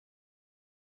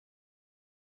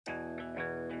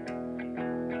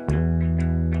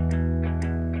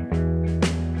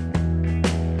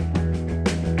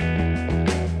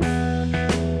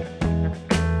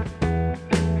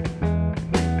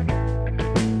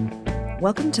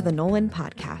Welcome to the Nolan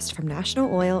Podcast from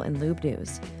National Oil and Lube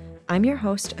News. I'm your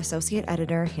host, Associate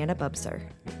Editor Hannah Bubser.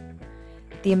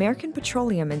 The American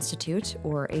Petroleum Institute,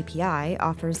 or API,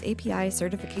 offers API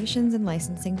certifications and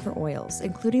licensing for oils,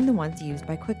 including the ones used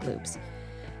by Quick Lubes.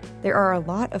 There are a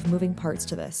lot of moving parts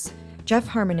to this. Jeff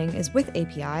Harmening is with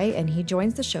API, and he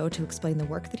joins the show to explain the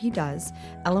work that he does,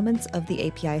 elements of the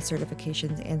API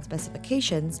certifications and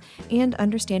specifications, and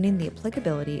understanding the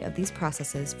applicability of these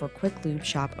processes for Quick Lube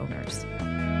shop owners.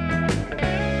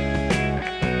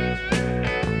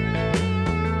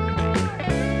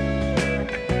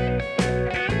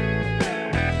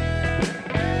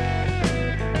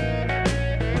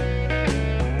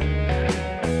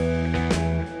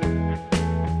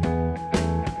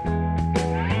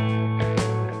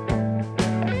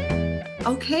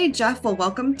 Okay, Jeff, well,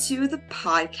 welcome to the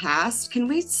podcast. Can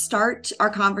we start our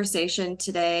conversation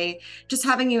today just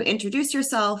having you introduce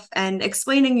yourself and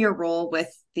explaining your role with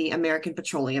the American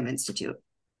Petroleum Institute?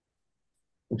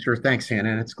 Sure. Thanks,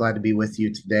 Hannah. It's glad to be with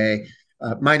you today.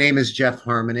 My name is Jeff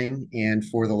Harmening, and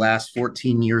for the last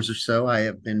 14 years or so, I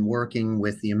have been working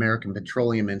with the American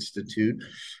Petroleum Institute,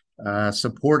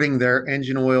 supporting their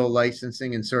engine oil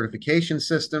licensing and certification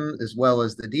system, as well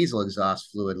as the diesel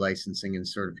exhaust fluid licensing and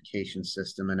certification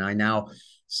system. And I now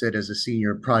sit as a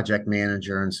senior project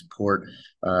manager and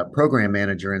program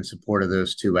manager in support of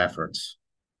those two efforts.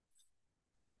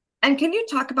 And can you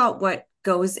talk about what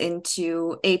goes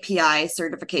into API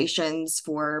certifications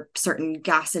for certain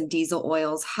gas and diesel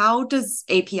oils? How does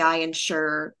API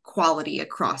ensure quality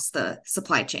across the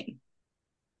supply chain?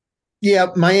 Yeah,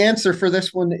 my answer for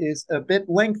this one is a bit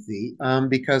lengthy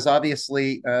because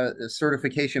obviously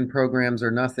certification programs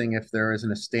are nothing if there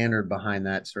isn't a standard behind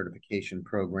that certification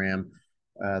program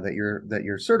that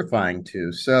you're certifying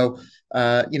to. So,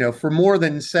 for more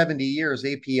than 70 years,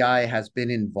 API has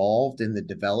been involved in the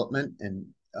development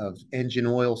of engine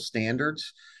oil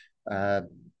standards. And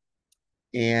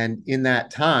in that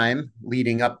time,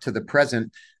 leading up to the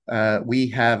present, we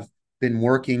have been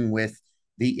working with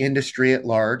the industry at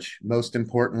large, most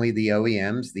importantly, the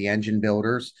OEMs, the engine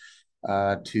builders,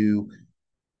 to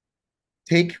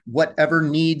take whatever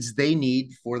needs they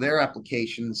need for their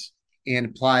applications and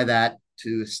apply that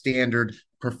to a standard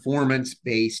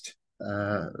performance-based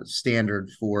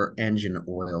standard for engine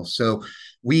oil. So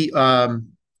we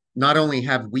not only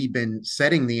have we been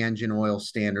setting the engine oil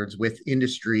standards with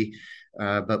industry,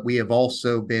 but we have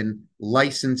also been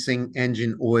licensing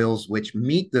engine oils which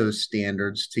meet those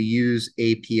standards to use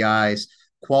API's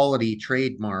quality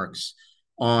trademarks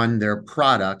on their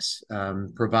products,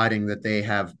 providing that they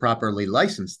have properly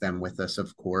licensed them with us,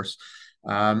 of course.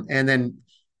 And then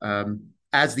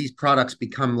as these products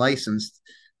become licensed,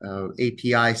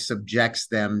 API subjects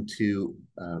them to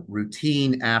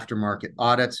routine aftermarket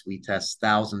audits. We test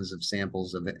thousands of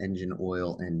samples of engine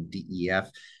oil and DEF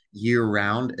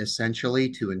year-round, essentially,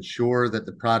 to ensure that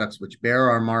the products which bear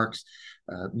our marks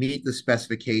meet the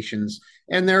specifications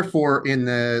and therefore, in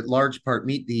the large part,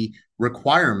 meet the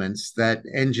requirements that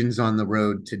engines on the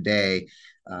road today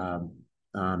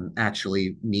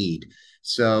actually need.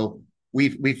 So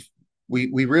we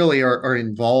really are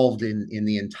involved in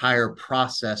the entire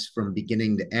process from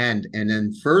beginning to end. And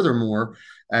then furthermore,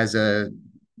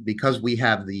 because we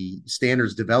have the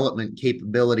standards development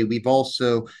capability, we've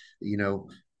also,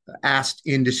 asked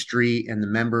industry and the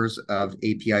members of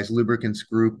API's lubricants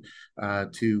group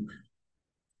to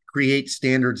create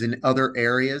standards in other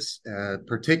areas,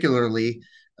 particularly,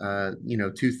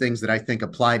 two things that I think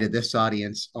apply to this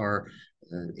audience are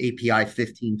API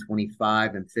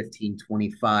 1525 and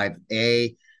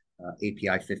 1525A. API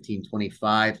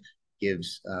 1525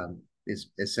 is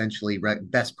essentially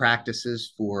best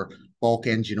practices for bulk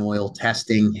engine oil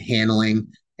testing, handling,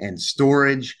 and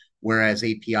storage, whereas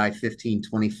API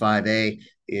 1525A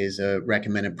is a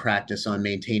recommended practice on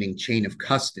maintaining chain of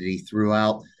custody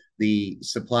throughout the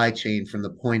supply chain from the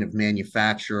point of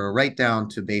manufacturer right down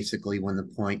to basically when the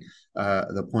point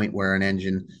where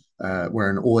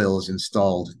an oil is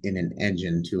installed in an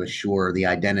engine to assure the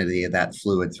identity of that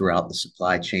fluid throughout the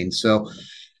supply chain. So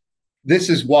this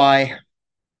is why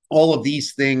all of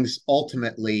these things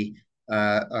ultimately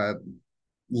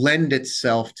lend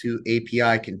itself to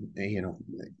API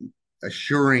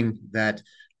assuring that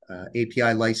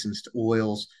API licensed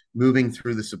oils moving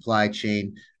through the supply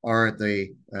chain are at the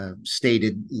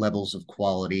stated levels of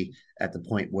quality at the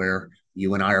point where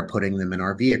you and I are putting them in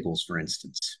our vehicles, for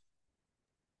instance.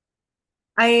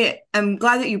 I am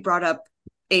glad that you brought up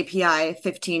API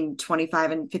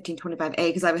 1525 and 1525A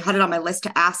because I had it on my list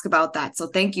to ask about that. So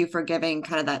thank you for giving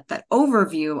kind of that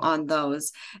overview on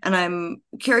those. And I'm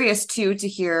curious too to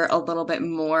hear a little bit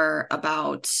more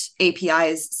about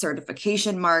API's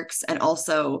certification marks and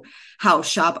also how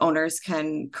shop owners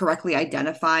can correctly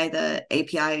identify the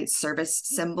API service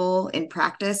symbol in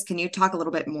practice. Can you talk a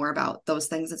little bit more about those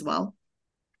things as well?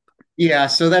 Yeah,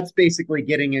 so that's basically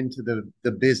getting into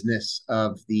the business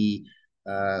of the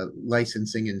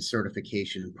licensing and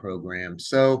certification program.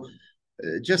 So,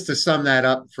 just to sum that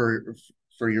up for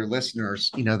your listeners,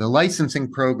 the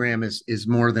licensing program is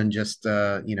more than just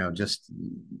just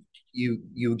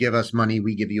you give us money,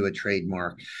 we give you a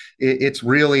trademark. It's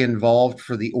really involved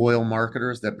for the oil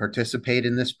marketers that participate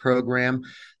in this program.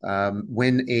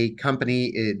 When a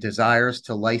company desires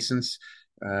to license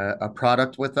a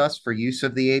product with us for use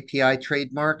of the API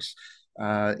trademarks.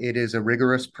 It is a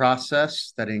rigorous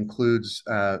process that includes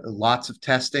lots of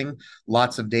testing,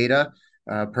 lots of data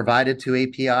provided to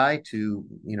API to,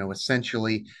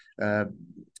 essentially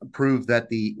prove that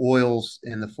the oils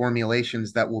and the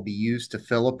formulations that will be used to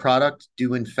fill a product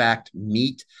do in fact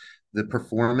meet the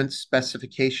performance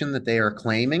specification that they are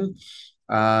claiming.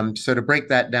 So to break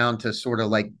that down to sort of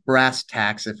like brass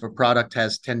tacks, if a product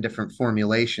has 10 different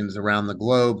formulations around the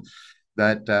globe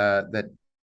that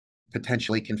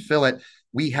potentially can fill it,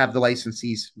 we have the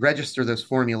licensees register those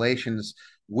formulations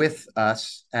with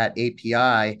us at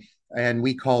API, and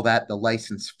we call that the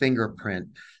license fingerprint.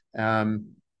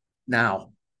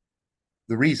 Now,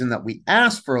 the reason that we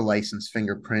ask for a license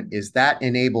fingerprint is that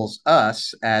enables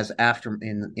us as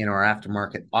in our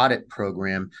aftermarket audit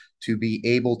program to be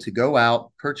able to go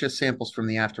out, purchase samples from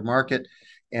the aftermarket,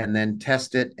 and then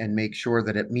test it and make sure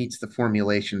that it meets the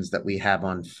formulations that we have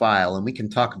on file. And we can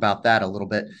talk about that a little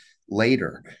bit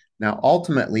later. Now,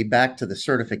 ultimately, back to the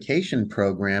certification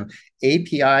program,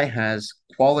 API has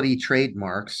quality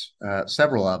trademarks,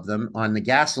 several of them. On the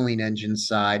gasoline engine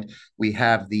side, we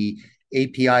have the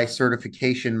API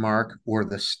certification mark, or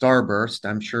the Starburst.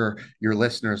 I'm sure your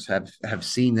listeners have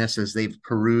seen this as they've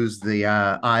perused the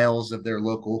aisles of their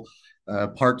local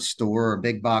parts store or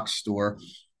big box store.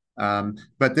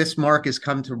 But this mark has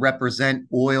come to represent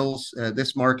oils.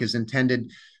 This mark is intended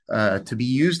to be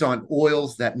used on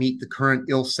oils that meet the current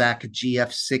ILSAC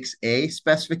GF6A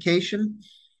specification.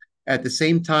 At the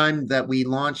same time that we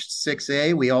launched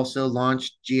 6A, we also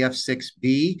launched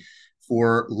GF6B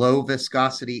for low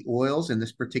viscosity oils, in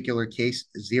this particular case,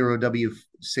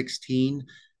 0W16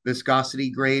 viscosity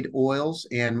grade oils.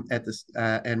 And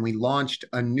we launched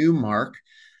a new mark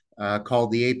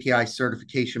called the API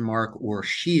certification mark, or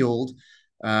Shield,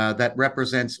 that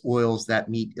represents oils that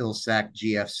meet ILSAC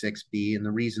GF6B. And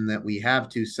the reason that we have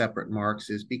two separate marks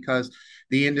is because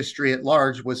the industry at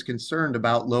large was concerned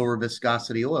about lower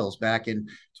viscosity oils back in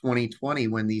 2020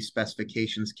 when these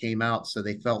specifications came out. So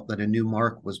they felt that a new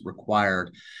mark was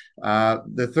required.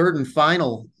 The third and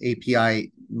final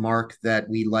API mark that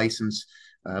we license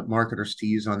marketers to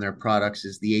use on their products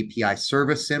is the API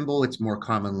service symbol. It's more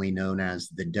commonly known as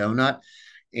the donut.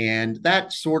 And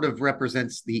that sort of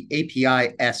represents the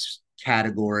API S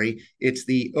category. It's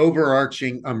the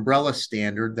overarching umbrella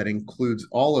standard that includes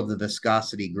all of the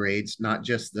viscosity grades, not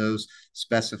just those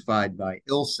specified by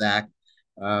ILSAC.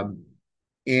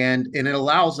 And it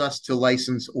allows us to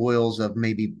license oils of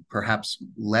maybe perhaps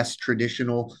less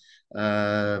traditional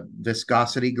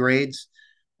viscosity grades.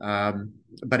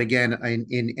 But again,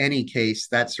 in any case,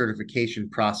 that certification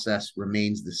process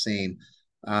remains the same.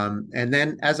 And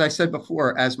then, as I said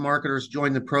before, as marketers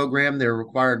join the program, they're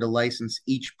required to license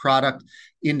each product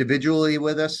individually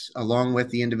with us, along with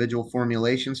the individual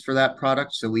formulations for that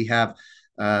product. So we have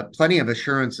plenty of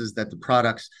assurances that the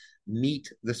products meet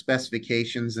the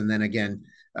specifications. And then again,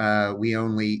 we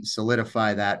only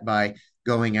solidify that by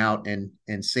going out and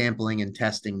sampling and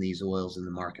testing these oils in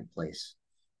the marketplace.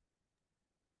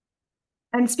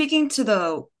 And speaking to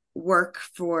the work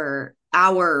for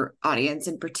our audience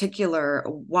in particular,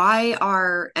 why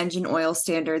are engine oil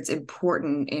standards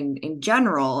important in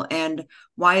general? And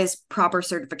why is proper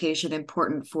certification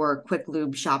important for quick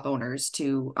lube shop owners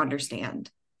to understand?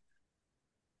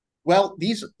 Well,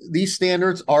 these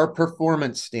standards are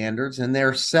performance standards, and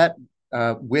they're set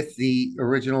with the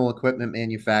original equipment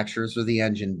manufacturers or the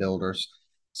engine builders.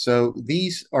 So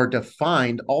these are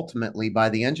defined ultimately by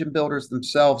the engine builders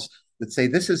themselves that say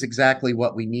this is exactly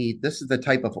what we need. This is the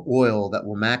type of oil that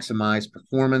will maximize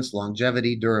performance,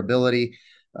 longevity, durability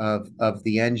of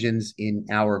the engines in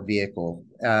our vehicle.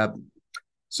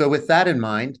 So with that in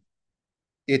mind,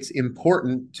 it's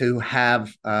important to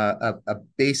have a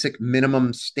basic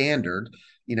minimum standard.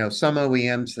 some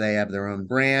OEMs, they have their own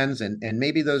brands, and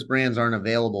maybe those brands aren't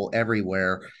available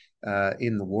everywhere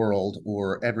in the world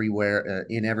or everywhere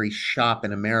in every shop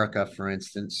in America, for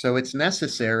instance. So it's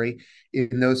necessary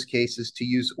in those cases to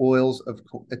use oils of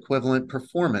equivalent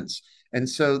performance. And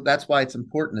so that's why it's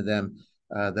important to them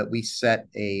that we set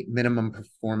a minimum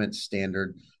performance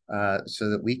standard so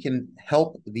that we can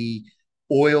help the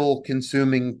oil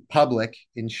consuming public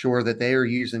ensure that they are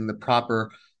using the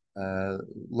proper uh,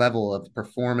 level of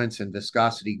performance and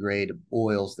viscosity grade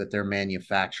oils that their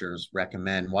manufacturers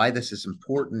recommend. Why this is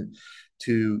important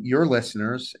to your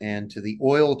listeners and to the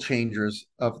oil changers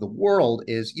of the world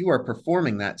is you are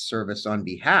performing that service on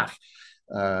behalf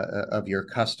of your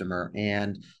customer.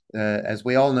 And as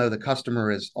we all know, the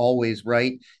customer is always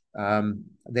right.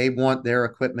 They want their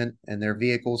equipment and their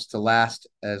vehicles to last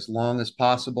as long as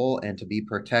possible and to be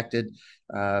protected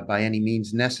by any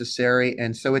means necessary.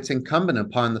 And so it's incumbent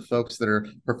upon the folks that are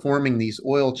performing these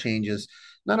oil changes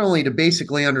not only to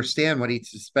basically understand what each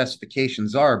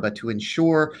specifications are, but to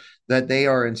ensure that they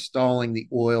are installing the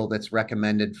oil that's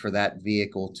recommended for that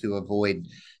vehicle to avoid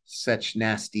such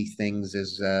nasty things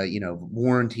as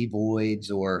warranty voids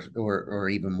or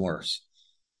even worse.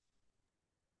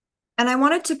 And I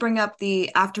wanted to bring up the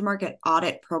aftermarket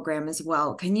audit program as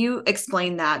well. Can you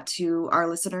explain that to our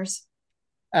listeners?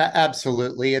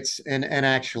 Absolutely, and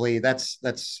actually that's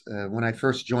when I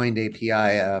first joined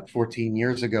API 14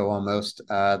 years ago almost.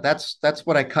 That's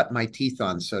what I cut my teeth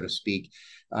on, so to speak.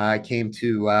 I came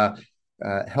to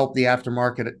help the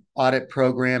aftermarket audit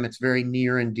program. It's very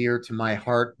near and dear to my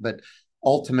heart, but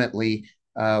ultimately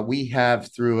we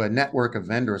have through a network of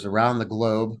vendors around the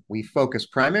globe. We focus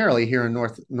primarily here in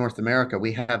North America.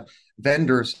 We have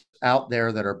vendors out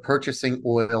there that are purchasing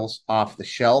oils off the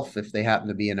shelf if they happen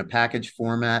to be in a package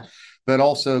format, but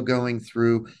also going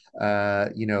through,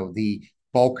 the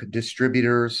bulk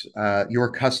distributors,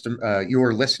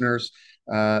 your listeners'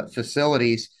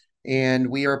 facilities, and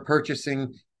we are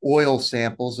purchasing oil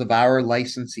samples of our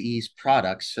licensees'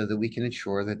 products so that we can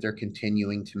ensure that they're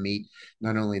continuing to meet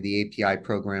not only the API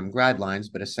program guidelines,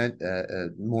 but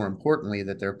more importantly,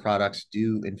 that their products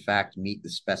do in fact meet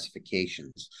the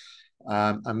specifications.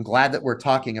 I'm glad that we're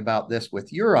talking about this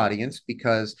with your audience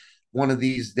because one of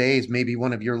these days, maybe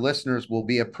one of your listeners will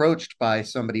be approached by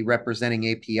somebody representing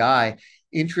API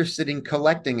interested in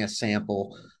collecting a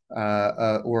sample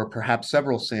or perhaps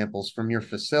several samples from your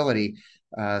facility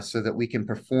so that we can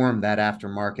perform that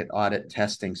aftermarket audit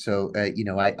testing. So,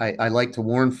 I like to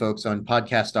warn folks on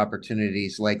podcast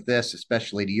opportunities like this,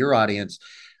 especially to your audience,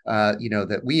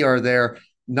 that we are there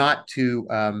not to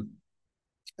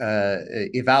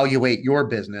evaluate your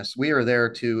business. We are there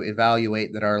to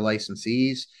evaluate that our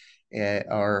licensees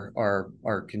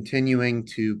are continuing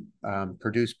to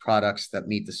produce products that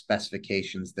meet the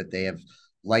specifications that they have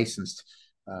licensed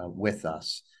with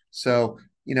us. So,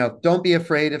 don't be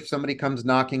afraid if somebody comes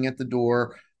knocking at the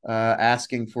door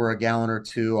asking for a gallon or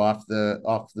two off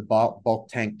the bulk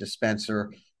tank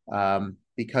dispenser,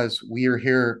 because we are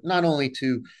here not only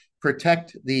to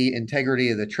protect the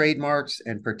integrity of the trademarks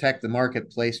and protect the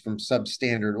marketplace from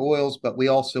substandard oils, but we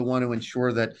also want to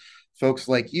ensure that folks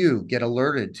like you get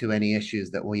alerted to any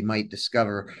issues that we might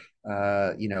discover,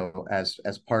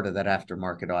 as part of that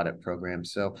aftermarket audit program.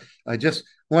 So I just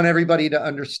want everybody to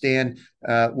understand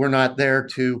we're not there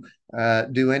to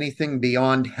do anything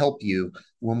beyond help you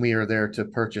when we are there to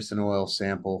purchase an oil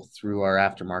sample through our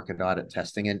aftermarket audit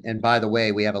testing. And by the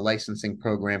way, we have a licensing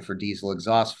program for diesel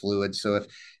exhaust fluid. So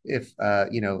if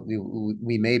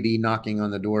we may be knocking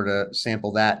on the door to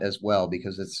sample that as well,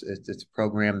 because it's a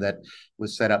program that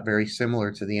was set up very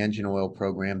similar to the engine oil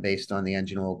program based on the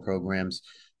engine oil program's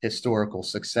historical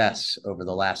success over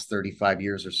the last 35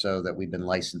 years or so that we've been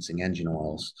licensing engine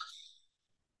oils.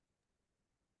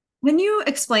 Can you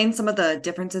explain some of the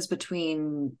differences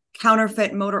between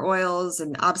counterfeit motor oils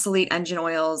and obsolete engine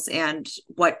oils and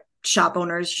what shop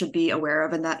owners should be aware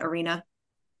of in that arena?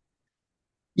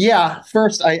 Yeah,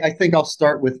 first, I think I'll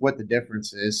start with what the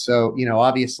difference is. So,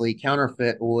 obviously,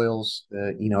 counterfeit oils,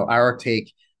 our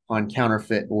take on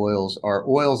counterfeit oils are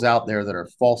oils out there that are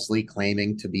falsely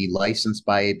claiming to be licensed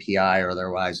by API or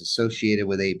otherwise associated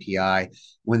with API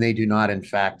when they do not, in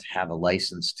fact, have a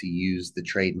license to use the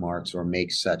trademarks or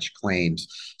make such claims.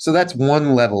 So that's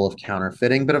one level of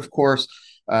counterfeiting. But of course,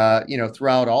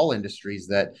 throughout all industries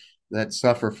that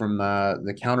suffer from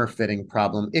the counterfeiting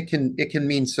problem, it can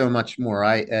mean so much more.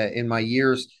 In my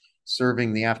years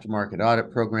serving the aftermarket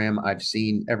audit program, I've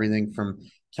seen everything from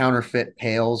counterfeit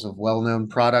pails of well-known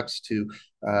products to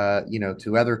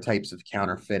to other types of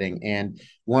counterfeiting. And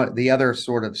the other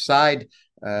sort of side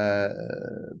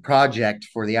project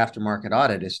for the aftermarket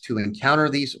audit is to encounter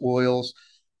these oils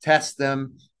test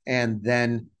them, and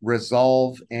then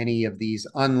resolve any of these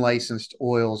unlicensed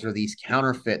oils or these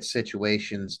counterfeit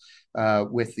situations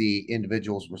with the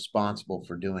individuals responsible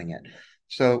for doing it.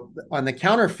 So on the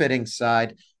counterfeiting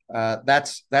side,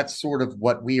 that's sort of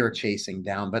what we are chasing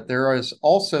down. But there is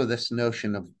also this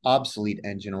notion of obsolete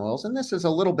engine oils, and this is a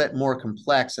little bit more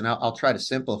complex, and I'll try to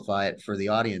simplify it for the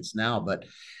audience now. But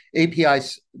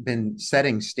API's been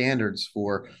setting standards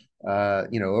for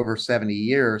over 70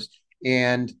 years.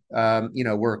 And,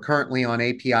 we're currently on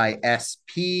API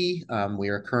SP. We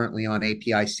are currently on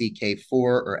API CK4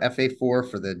 or FA4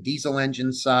 for the diesel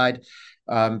engine side.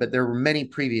 But there were many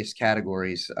previous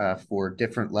categories for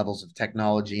different levels of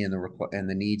technology and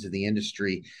the needs of the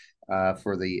industry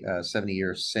for the 70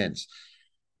 years since.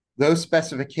 Those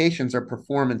specifications are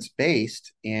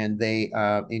performance-based, and they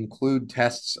include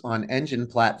tests on engine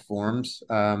platforms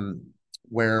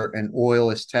where an oil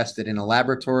is tested in a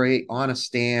laboratory, on a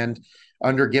stand,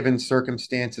 under given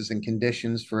circumstances and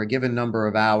conditions for a given number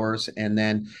of hours, and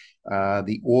then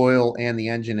the oil and the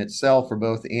engine itself are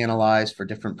both analyzed for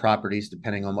different properties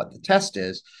depending on what the test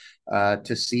is,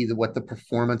 to see what the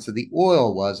performance of the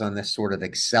oil was on this sort of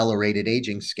accelerated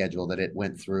aging schedule that it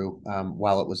went through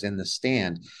while it was in the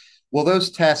stand. Well,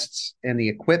 those tests and the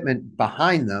equipment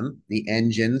behind them, the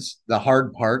engines, the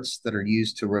hard parts that are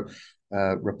used to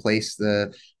replace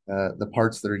the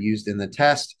parts that are used in the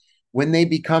test, when they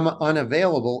become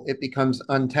unavailable, it becomes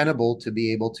untenable to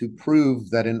be able to prove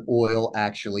that an oil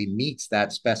actually meets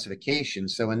that specification.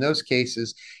 So in those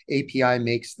cases, API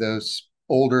makes those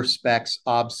older specs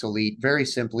obsolete very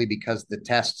simply because the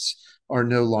tests are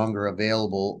no longer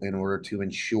available in order to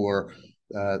ensure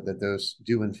that those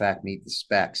do in fact meet the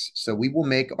specs. So we will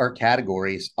make our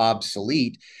categories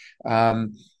obsolete.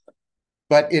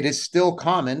 But it is still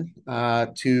common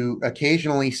to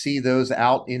occasionally see those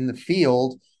out in the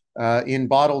field in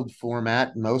bottled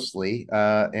format mostly,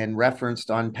 and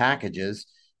referenced on packages,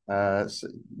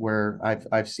 where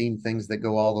I've seen things that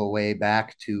go all the way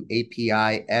back to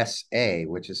API SA,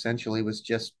 which essentially was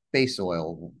just base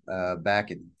oil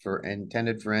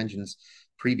intended for engines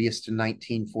previous to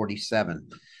 1947.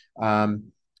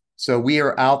 So we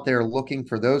are out there looking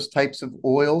for those types of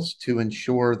oils to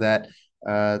ensure that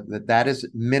that is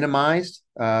minimized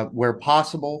where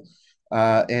possible.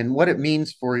 And what it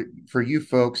means for you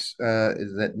folks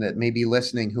that may be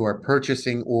listening who are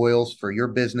purchasing oils for your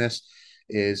business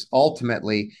is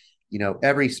ultimately,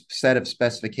 every set of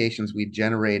specifications we've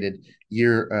generated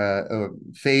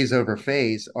phase over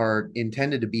phase are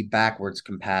intended to be backwards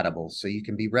compatible. So you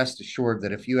can be rest assured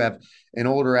that if you have an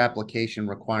older application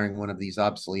requiring one of these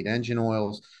obsolete engine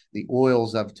oils, the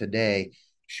oils of today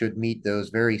should meet those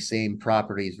very same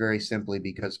properties, very simply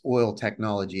because oil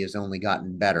technology has only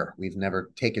gotten better. We've never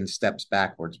taken steps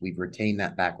backwards. We've retained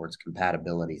that backwards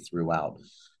compatibility throughout.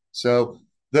 So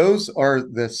those are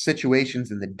the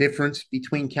situations and the difference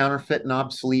between counterfeit and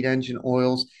obsolete engine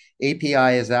oils.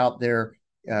 API is out there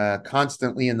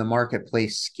constantly in the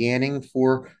marketplace scanning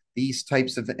for these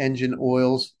types of engine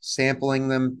oils, sampling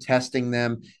them, testing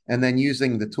them, and then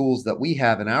using the tools that we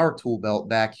have in our tool belt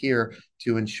back here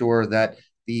to ensure that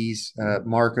these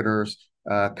marketers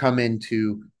come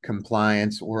into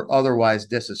compliance or otherwise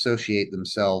disassociate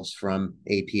themselves from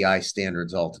API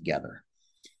standards altogether.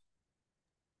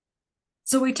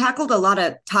 So we tackled a lot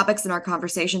of topics in our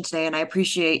conversation today, and I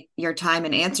appreciate your time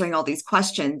in answering all these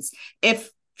questions.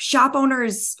 If shop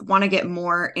owners want to get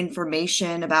more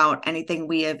information about anything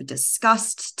we have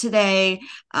discussed today,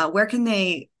 where can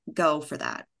they go for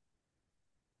that?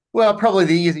 Well, probably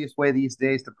the easiest way these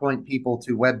days to point people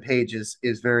to web pages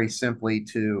is very simply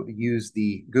to use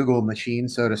the Google machine,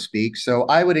 so to speak. So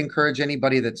I would encourage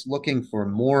anybody that's looking for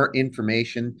more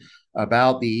information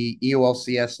about the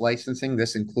EOLCS licensing.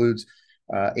 This includes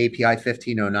API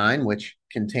 1509, which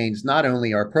contains not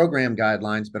only our program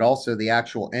guidelines, but also the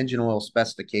actual engine oil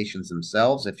specifications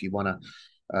themselves. If you want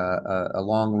a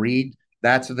long read,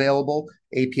 that's available.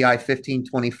 API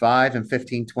 1525 and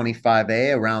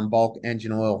 1525A around bulk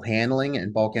engine oil handling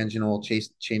and bulk engine oil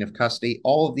chain of custody.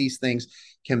 All of these things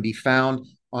can be found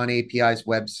on API's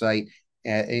website,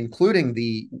 including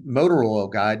the motor oil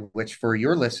guide, which for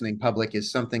your listening public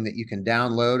is something that you can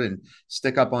download and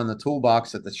stick up on the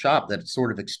toolbox at the shop that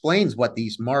sort of explains what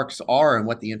these marks are and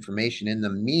what the information in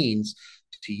them means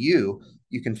to you.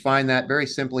 You can find that very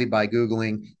simply by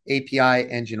Googling API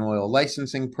Engine Oil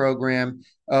Licensing Program.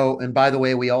 Oh, and by the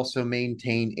way, we also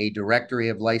maintain a directory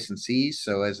of licensees.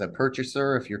 So as a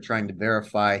purchaser, if you're trying to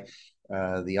verify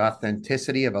the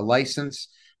authenticity of a license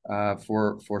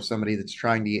for somebody that's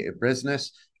trying to get a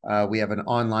business, We have an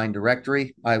online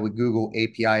directory. I would Google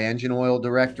API engine oil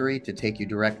directory to take you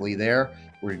directly there.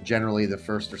 We're generally the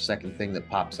first or second thing that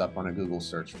pops up on a Google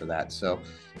search for that. So,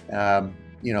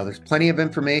 there's plenty of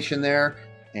information there.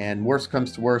 And worst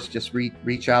comes to worst, just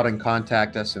reach out and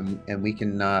contact us, and we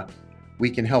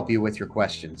can help you with your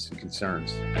questions and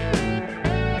concerns.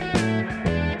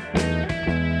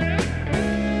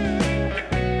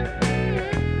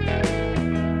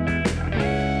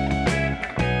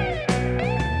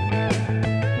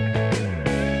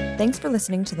 Thanks for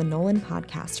listening to the Nolan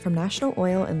Podcast from National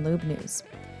Oil and Lube News.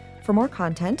 For more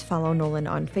content, follow Nolan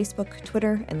on Facebook,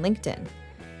 Twitter, and LinkedIn.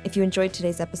 If you enjoyed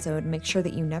today's episode, make sure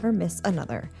that you never miss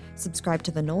another. Subscribe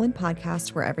to the Nolan Podcast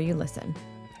wherever you listen.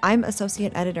 I'm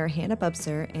Associate Editor Hannah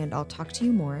Bubser, and I'll talk to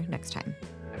you more next time.